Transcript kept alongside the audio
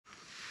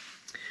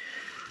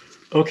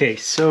Okay,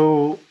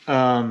 so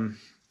I'm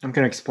going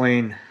to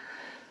explain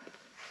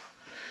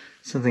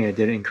something I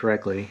did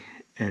incorrectly,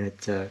 and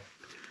it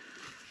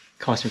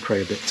cost me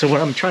quite a bit. So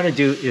what I'm trying to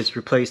do is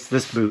replace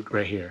this boot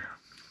right here.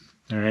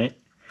 All right.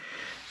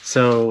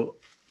 So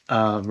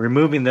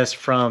removing this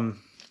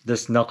from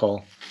this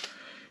knuckle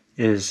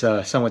is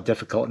somewhat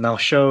difficult, and I'll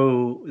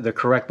show the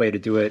correct way to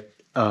do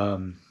it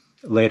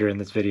later in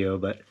this video.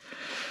 But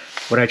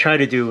what I tried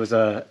to do was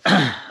a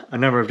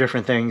number of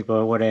different things,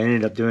 but what I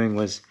ended up doing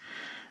was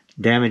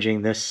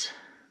damaging this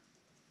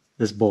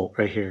bolt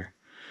right here.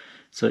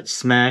 So it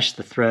smashed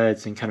the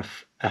threads and kind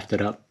of effed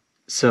it up.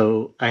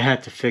 So I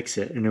had to fix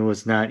it, and it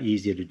was not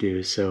easy to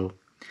do. So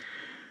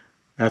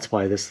that's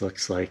why this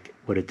looks like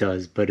what it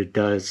does, but it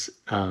does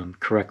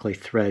correctly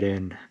thread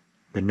in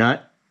the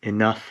nut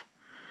enough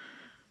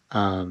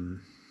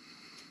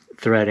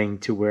threading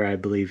to where I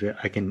believe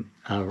I can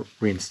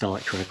reinstall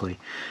it correctly.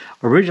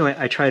 Originally,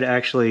 I tried to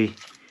actually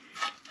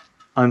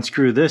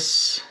unscrew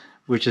this,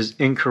 which is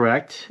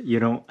incorrect. You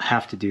don't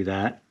have to do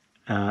that,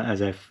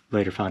 as I've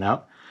later found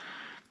out.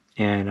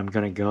 And I'm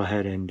going to go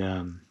ahead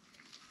and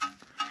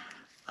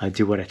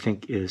do what I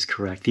think is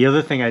correct. The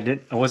other thing I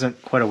wasn't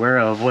quite aware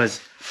of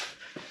was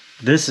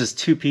this is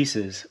two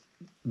pieces.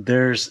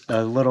 There's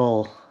a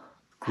little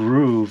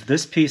groove.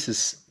 This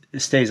piece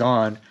stays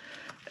on,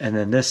 and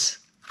then this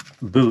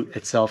boot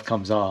itself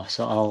comes off.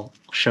 So I'll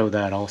show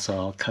that also.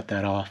 I'll cut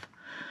that off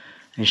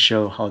and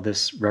show how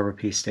this rubber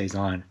piece stays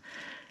on.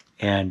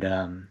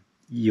 And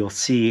you'll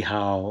see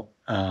how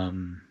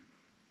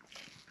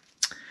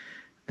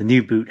the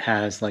new boot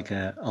has like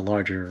a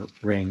larger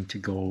ring to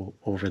go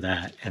over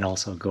that and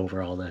also go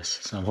over all this.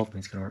 So I'm hoping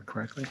it's going to work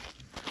correctly.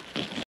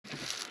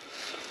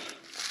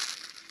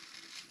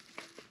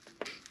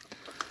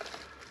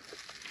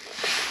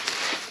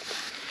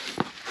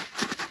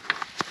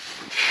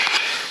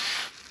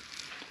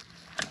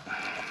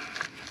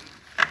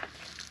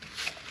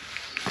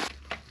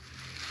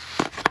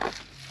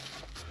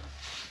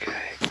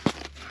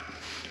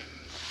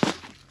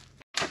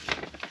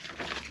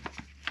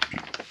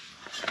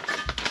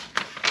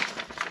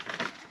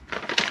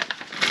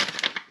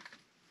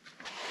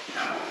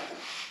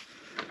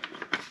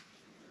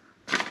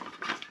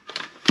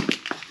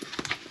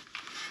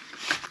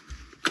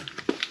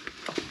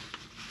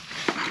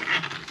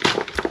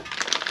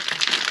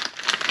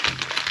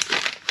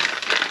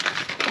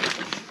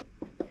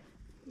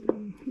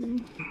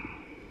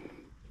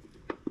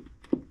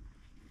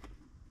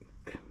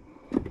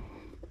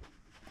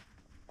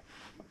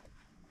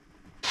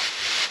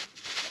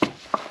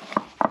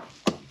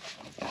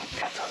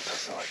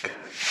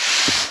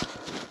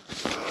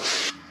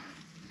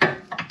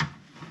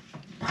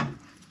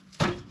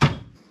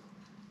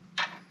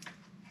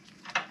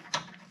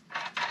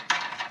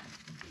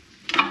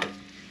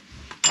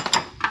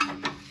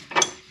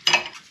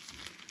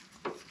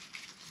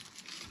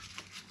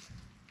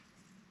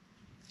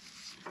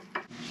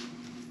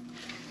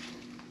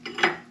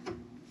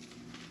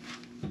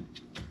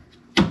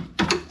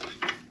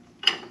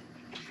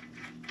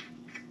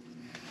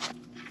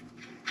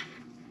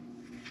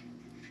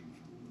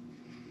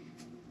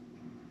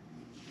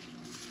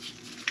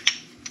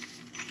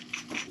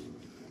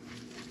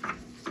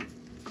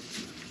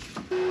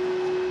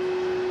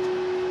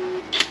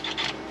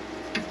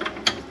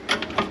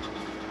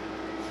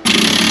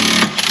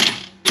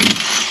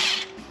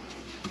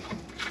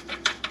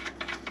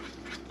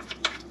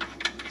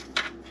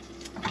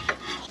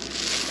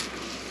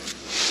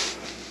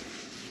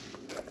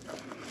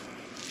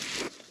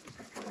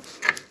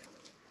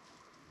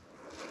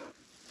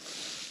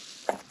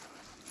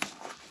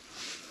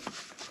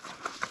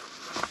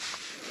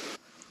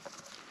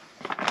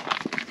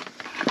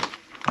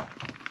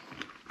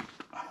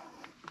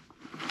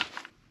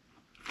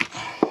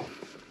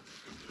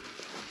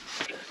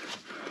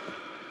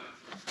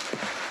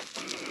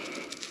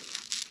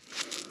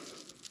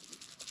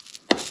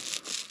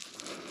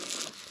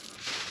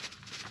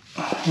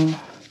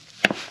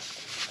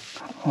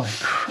 Holy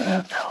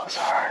crap, that was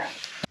hard.